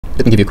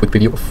Let me give you a quick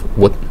preview of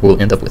what we'll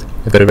end up with.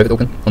 I've got a Revit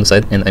open on the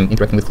side and I'm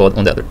interacting with Claude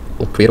on the other.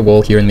 We'll create a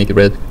wall here and make it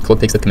red. Claude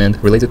takes that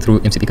command, relates it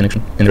through MCP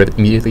connection, and Revit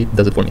immediately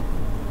does it for me.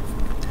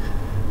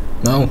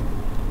 Now,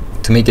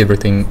 to make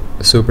everything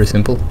super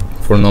simple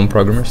for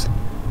non-programmers,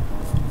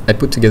 I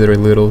put together a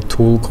little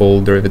tool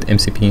called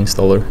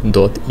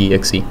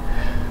RevitMCPInstaller.exe.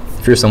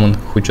 If you're someone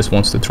who just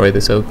wants to try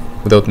this out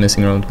without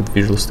messing around with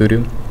Visual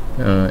Studio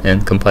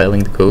and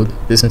compiling the code,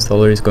 this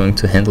installer is going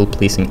to handle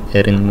placing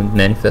addin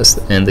manifest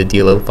and the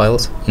DLL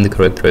files in the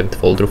correct Revit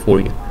folder for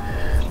you.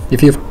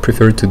 If you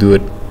prefer to do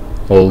it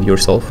all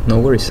yourself, no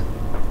worries.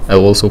 I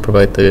will also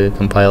provide the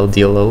compiled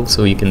DLL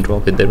so you can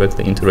drop it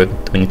directly into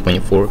Revit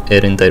 2024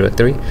 addin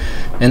directory,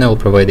 and I will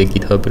provide a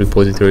GitHub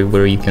repository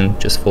where you can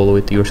just follow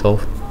it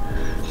yourself.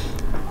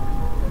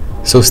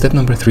 So step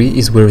number 3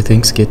 is where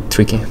things get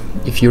tricky.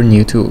 If you're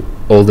new to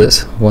all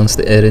this, once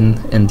the addin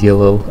and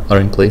DLL are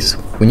in place,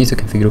 we need to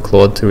configure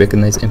Claude to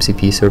recognize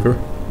MCP server,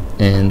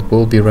 and that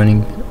will be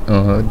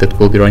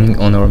running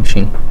on our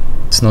machine.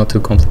 It's not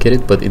too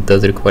complicated, but it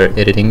does require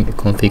editing a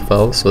config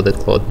file so that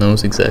Claude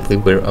knows exactly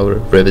where our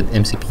Revit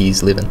MCP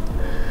is living.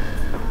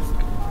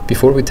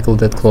 Before we tackle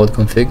that Claude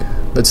config,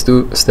 let's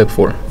do step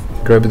 4.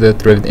 Grab that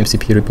Revit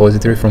MCP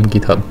repository from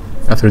GitHub.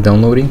 After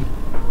downloading,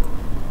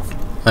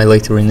 I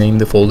like to rename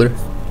the folder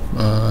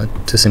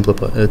to simply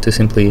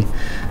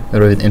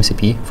Revit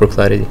MCP for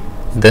clarity.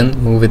 Then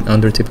move it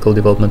under typical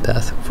development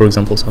path. For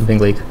example, something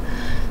like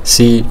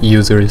C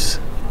users,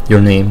 your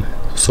name,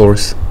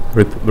 source,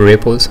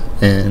 repos,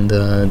 and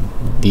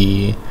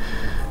the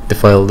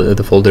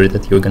folder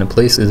that you're gonna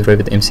place is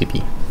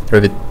RevitMCP,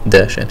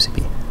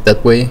 Revit-MCP.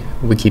 That way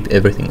we keep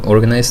everything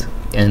organized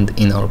and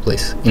in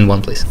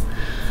one place.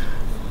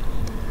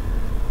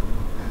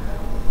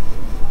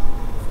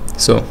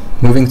 So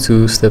moving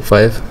to step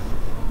 5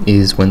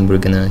 is when we're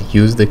gonna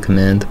use the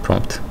command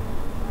prompt.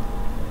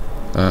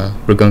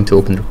 We're going to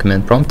open the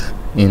command prompt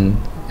in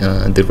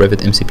the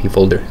RevitMCP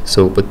folder.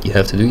 So what you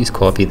have to do is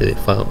copy the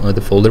file,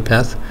 the folder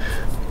path,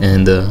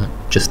 and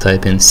just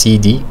type in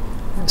cd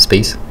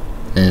space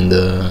and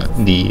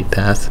the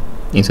path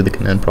into the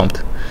command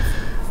prompt.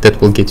 That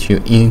will get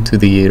you into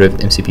the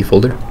RevitMCP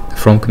folder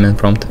from command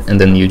prompt, and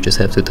then you just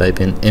have to type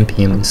in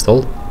npm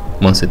install.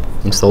 Once it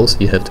installs,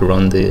 you have to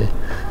run the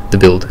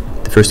build.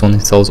 The first one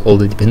installs all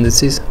the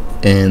dependencies,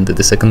 and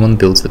the second one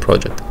builds the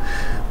project.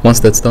 Once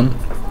that's done,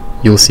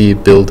 you'll see a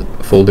build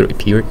folder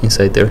appear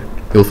inside there.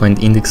 You'll find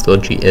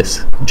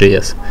index.js.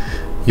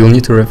 You'll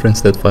need to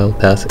reference that file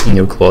path in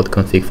your Claude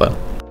config file.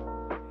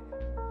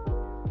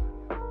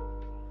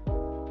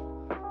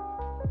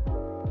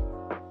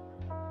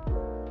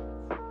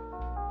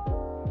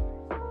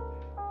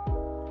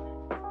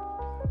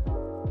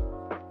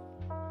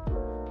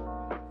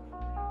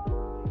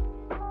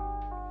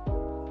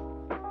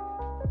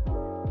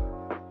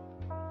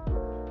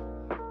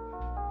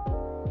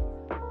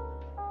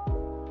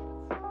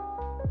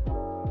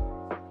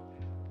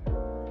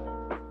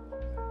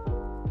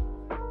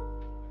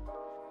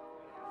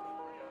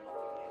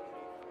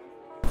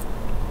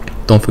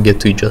 Don't forget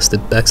to adjust the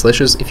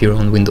backslashes if you're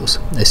on Windows.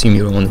 I assume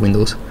you're on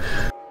Windows.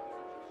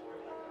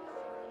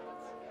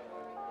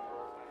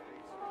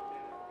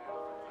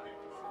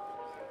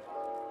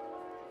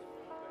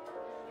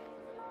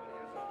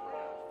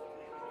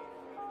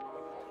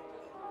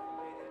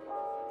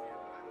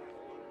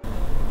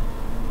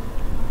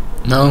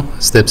 Now,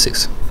 step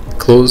 6.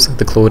 Close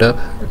the Claude app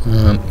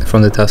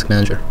from the task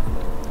manager.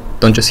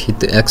 Don't just hit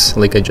the X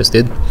like I just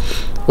did.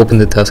 Open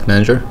the task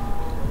manager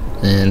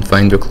and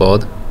find your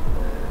Claude.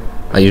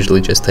 I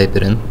usually just type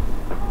it in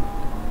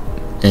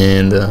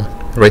and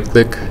right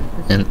click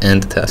and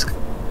end the task.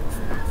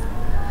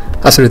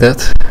 After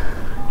that,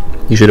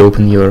 you should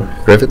open your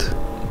Revit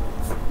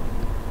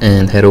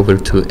and head over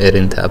to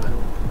addin tab.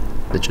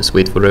 Let's just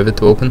wait for Revit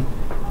to open.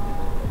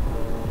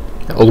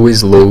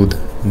 Always load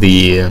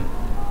the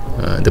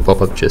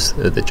pop-up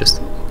that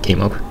just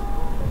came up.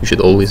 You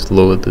should always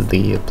load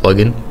the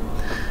plugin.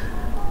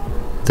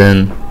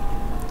 Then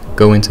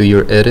go into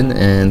your addin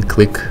and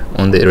click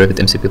on the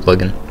RevitMCP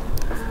plugin.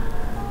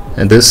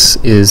 And this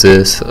is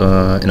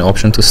an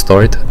option to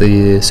start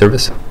the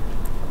service,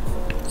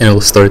 and it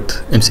will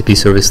start MCP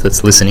service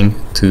that's listening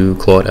to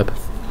Claude app.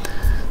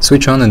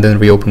 Switch on and then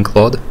reopen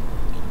Claude.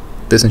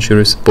 This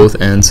ensures both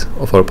ends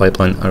of our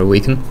pipeline are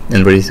awakened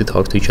and ready to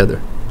talk to each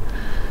other.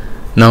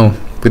 Now,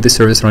 with the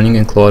service running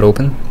and Claude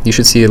open, you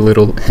should see a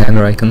little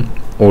hammer icon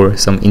or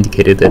some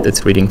indicator that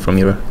it's reading from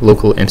your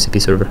local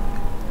MCP server.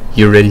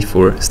 You're ready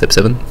for step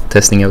 7,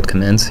 testing out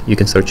commands. You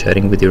can start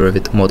chatting with your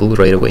Revit model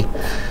right away.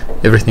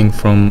 Everything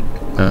from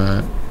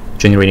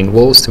generating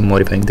walls to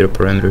modifying their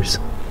parameters.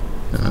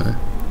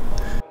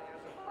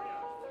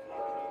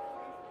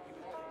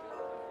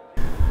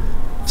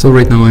 So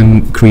right now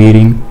I'm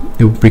creating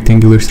a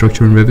rectangular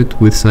structure in Revit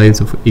with sides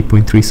of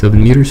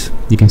 8.37 meters.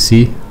 You can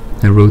see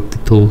I wrote the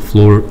total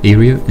floor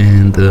area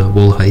and the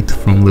wall height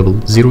from level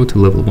 0 to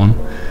level 1.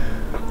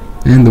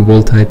 And the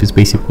wall type is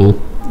basic wall.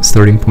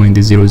 Starting point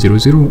is 0, 0,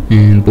 0,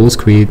 and walls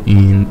created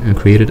in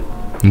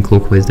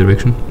clockwise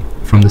direction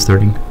from the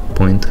starting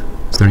point,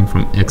 starting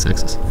from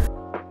x-axis.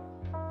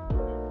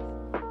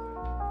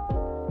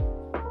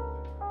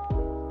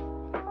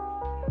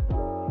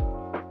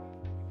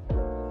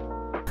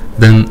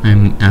 Then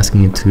I'm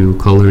asking it to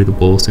color the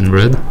walls in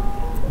red.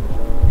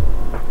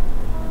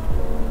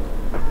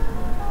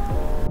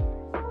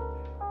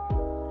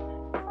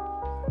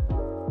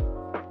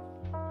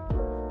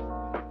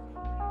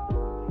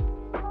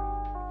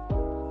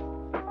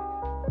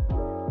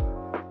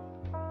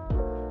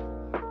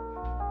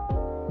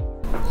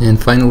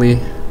 And finally,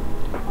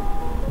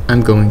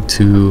 I'm going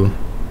to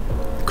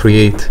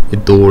create a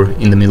door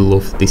in the middle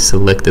of this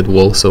selected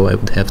wall, so I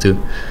would have to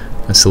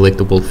select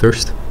the wall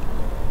first.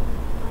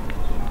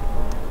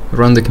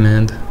 Run the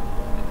command,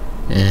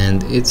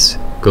 and it's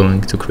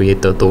going to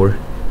create that door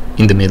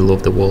in the middle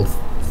of the wall.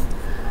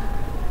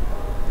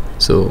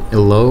 So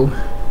allow,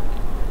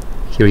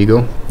 here you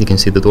go, you can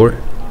see the door.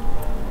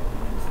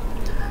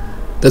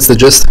 That's the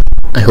gist.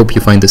 I hope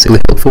you find this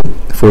really helpful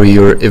for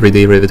your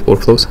everyday Revit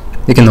workflows.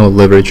 You can now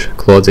leverage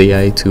Claude's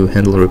AI to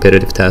handle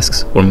repetitive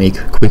tasks or make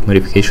quick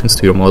modifications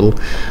to your model.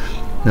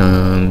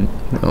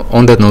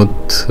 On that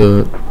note,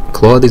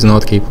 Claude is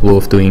not capable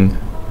of doing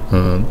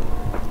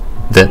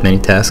that many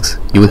tasks.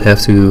 You would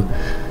have to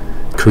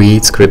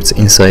create scripts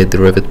inside the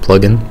Revit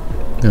plugin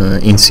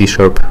in C#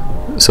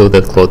 so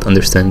that Claude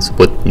understands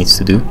what it needs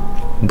to do.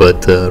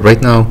 But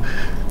right now,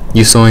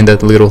 you saw in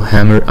that little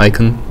hammer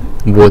icon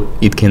what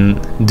it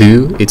can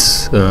do.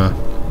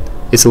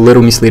 It's a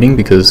little misleading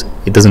because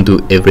it doesn't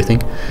do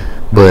everything,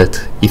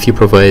 but if you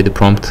provide the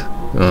prompt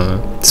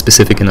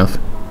specific enough,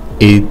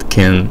 it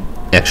can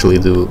actually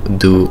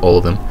do all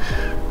of them.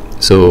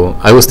 So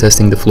I was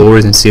testing the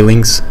floors and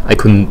ceilings. I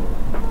couldn't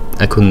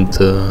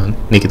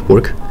make it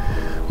work,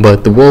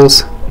 but the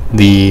walls,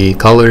 the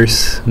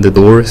colors, the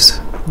doors,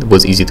 it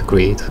was easy to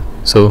create.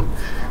 So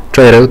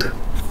try it out.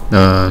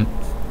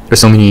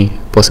 There's so many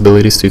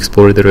possibilities to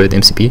explore the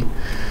RevitMCP.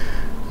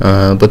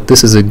 But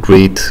this is a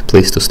great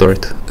place to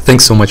start.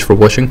 Thanks so much for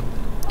watching.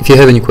 If you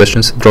have any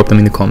questions, drop them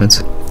in the comments,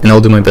 and I'll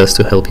do my best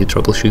to help you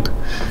troubleshoot.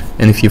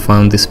 And if you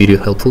found this video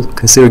helpful,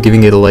 consider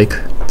giving it a like,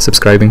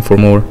 subscribing for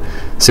more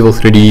Civil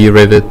 3D,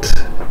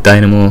 Revit,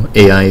 Dynamo,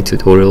 AI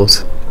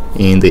tutorials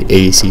in the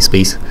AEC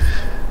space.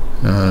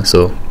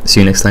 So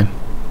see you next time.